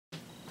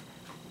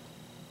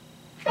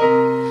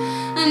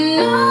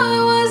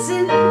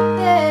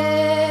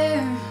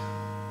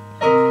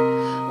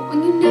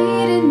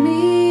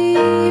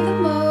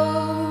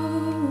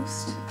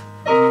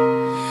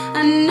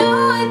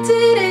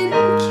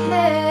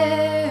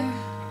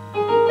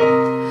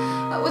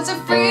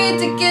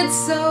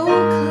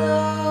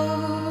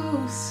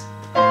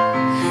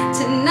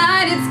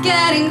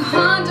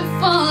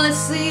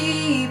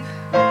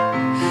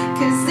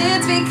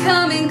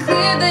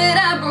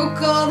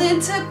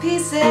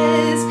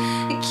pieces.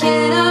 You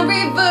cannot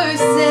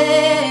reverse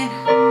it.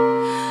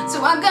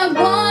 So I've got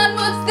one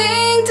more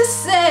thing to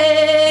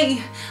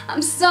say.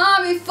 I'm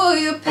sorry for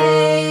your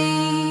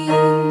pain.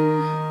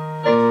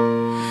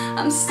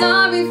 I'm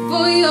sorry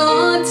for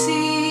your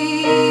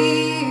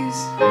tears.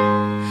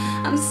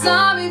 I'm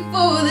sorry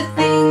for the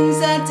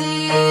things I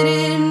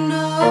didn't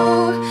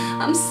know.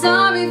 I'm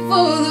sorry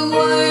for the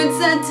words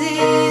I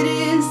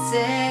didn't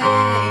say.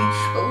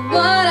 But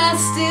what I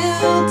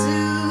still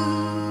do,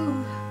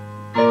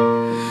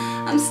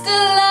 I'm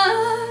still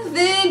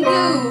loving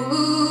you.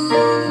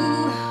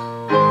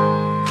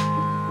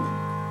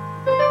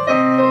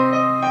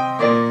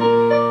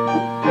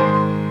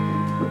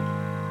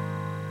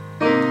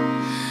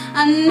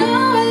 I know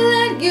I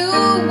let you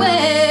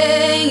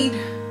wait.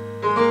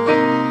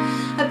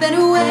 I've been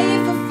away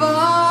for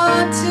far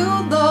too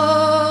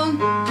long,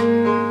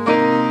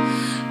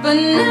 but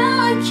now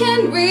I can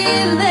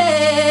relate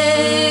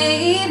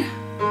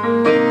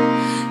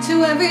to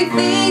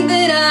everything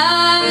that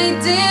I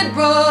did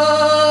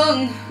wrong.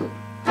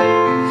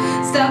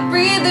 Stop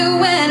breathing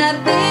when I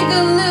think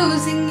of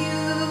losing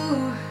you,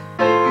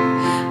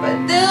 but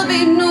there'll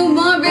be no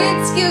more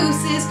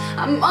excuses.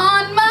 I'm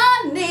on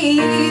my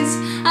knees,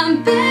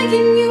 I'm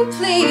begging you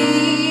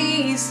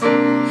please,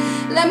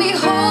 let me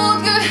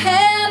hold your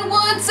hand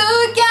once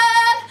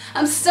again.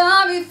 I'm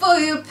sorry for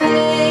your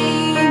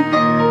pain.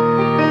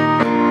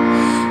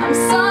 I'm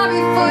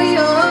sorry for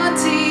your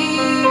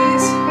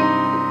tears.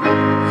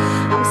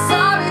 I'm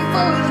sorry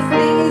for the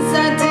things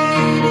I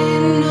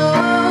didn't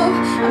know.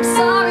 I'm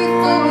sorry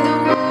for the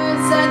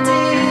words I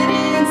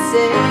didn't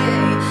say.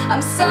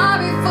 I'm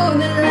sorry for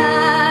the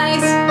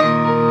lies.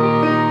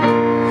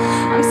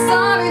 I'm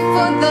sorry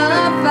for the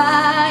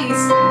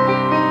fights,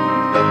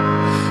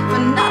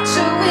 for not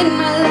showing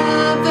my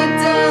love a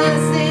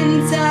dozen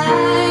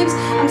times.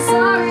 I'm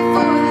sorry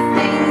for the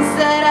things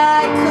that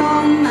I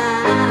call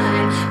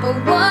mine, but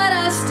what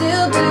I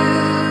still do,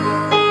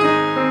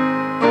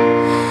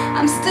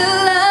 I'm still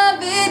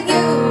loving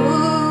you.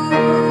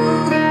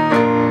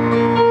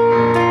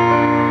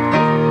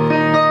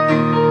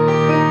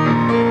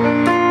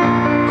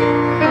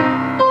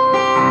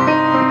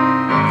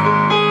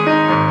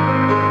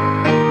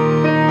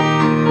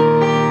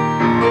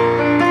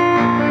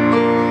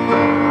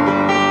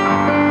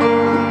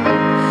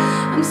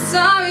 I'm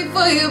sorry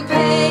for your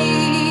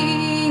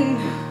pain.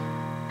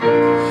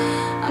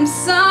 I'm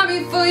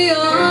sorry for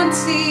your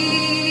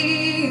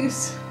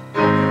tears.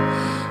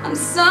 I'm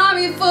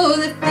sorry for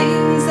the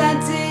things I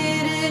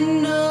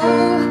didn't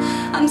know.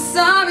 I'm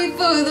sorry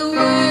for the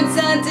words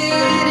I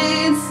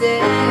didn't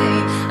say.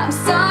 I'm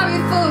sorry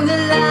for the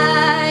lies.